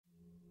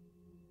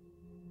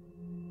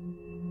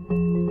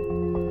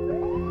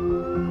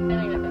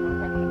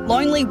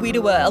only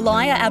widower,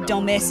 Alaya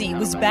Abdelmessi,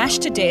 was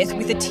bashed to death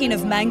with a tin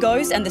of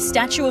mangoes and the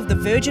statue of the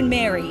Virgin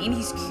Mary in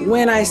his cubicle.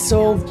 When I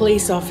saw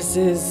police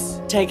officers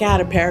take out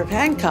a pair of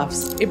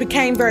handcuffs, it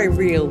became very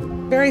real,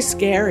 very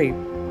scary.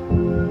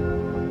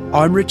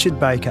 I'm Richard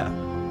Baker,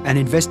 an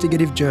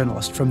investigative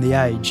journalist from The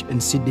Age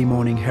and Sydney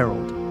Morning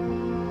Herald.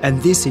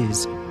 And this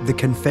is The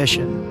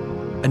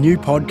Confession, a new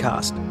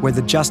podcast where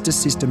the justice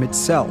system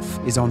itself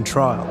is on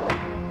trial.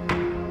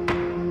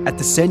 At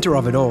the centre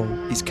of it all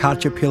is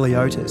Katja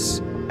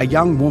Piliotis, a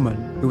young woman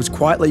who was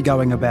quietly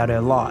going about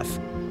her life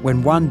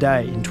when one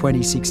day in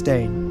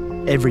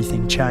 2016,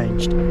 everything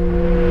changed.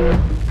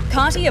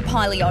 Katja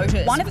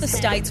Piliotis, one of the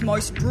state's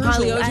most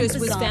brutal and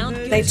was found.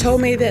 They told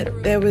me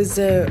that there was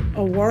a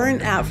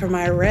warrant out for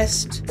my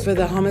arrest for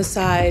the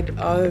homicide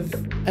of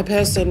a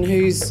person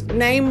whose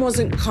name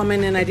wasn't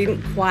common and I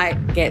didn't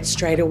quite get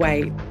straight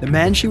away. The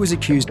man she was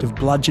accused of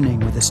bludgeoning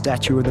with a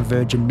statue of the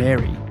Virgin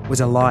Mary was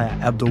Alaya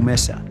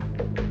Abdelmessi.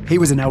 He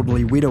was an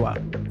elderly widower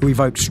who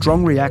evoked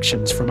strong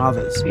reactions from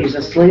others. He's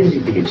a sleazy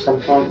bitch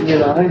sometimes, you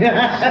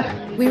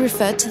know. We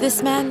referred to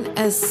this man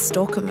as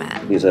Stalker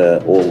Man. He's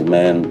an old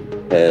man,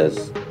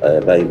 has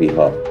a baby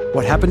hop.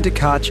 What happened to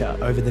Katja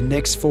over the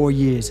next 4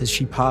 years as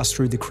she passed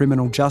through the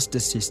criminal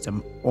justice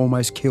system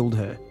almost killed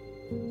her.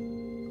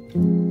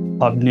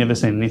 I've never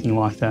seen anything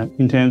like that.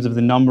 In terms of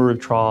the number of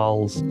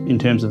trials, in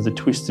terms of the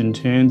twists and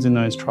turns in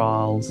those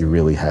trials. You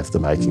really have the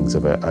makings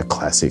of a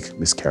classic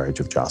miscarriage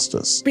of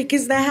justice.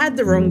 Because they had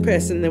the wrong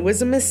person. There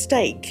was a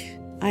mistake.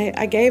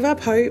 I gave up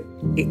hope.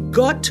 It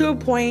got to a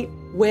point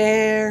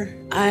where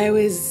I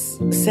was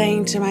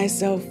saying to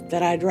myself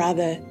that I'd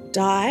rather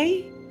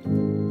die.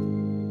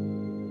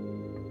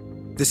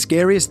 The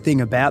scariest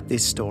thing about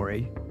this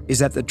story is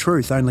that the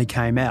truth only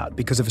came out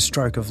because of a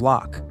stroke of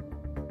luck,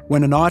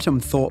 when an item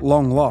thought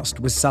long lost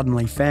was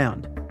suddenly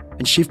found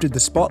and shifted the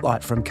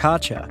spotlight from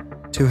Katja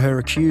to her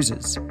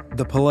accusers,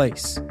 the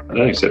police. I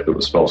don't accept it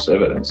was false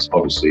evidence.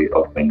 Obviously,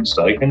 I've been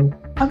mistaken.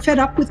 I'm fed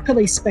up with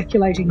police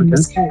speculating in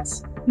this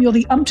case. You're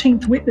the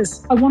umpteenth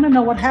witness. I want to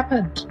know what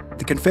happened.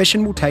 The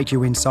Confession will take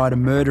you inside a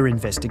murder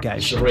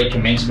investigation, the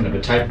recommencement of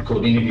a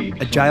tape-recorded interview,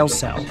 a jail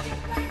cell,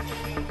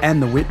 and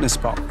the witness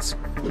box.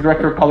 The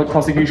Director of Public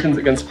Prosecutions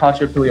against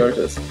Katja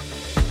Piliotis.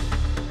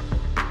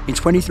 In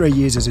 23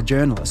 years as a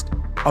journalist,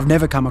 I've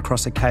never come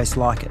across a case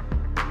like it.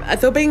 I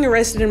thought being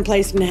arrested and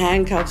placed in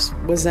handcuffs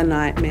was a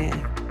nightmare,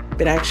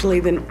 but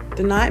actually the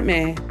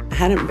nightmare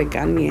hadn't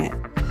begun yet.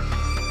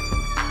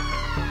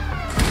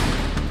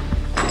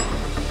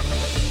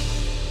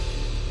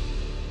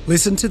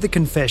 Listen to The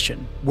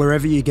Confession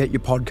wherever you get your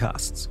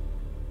podcasts.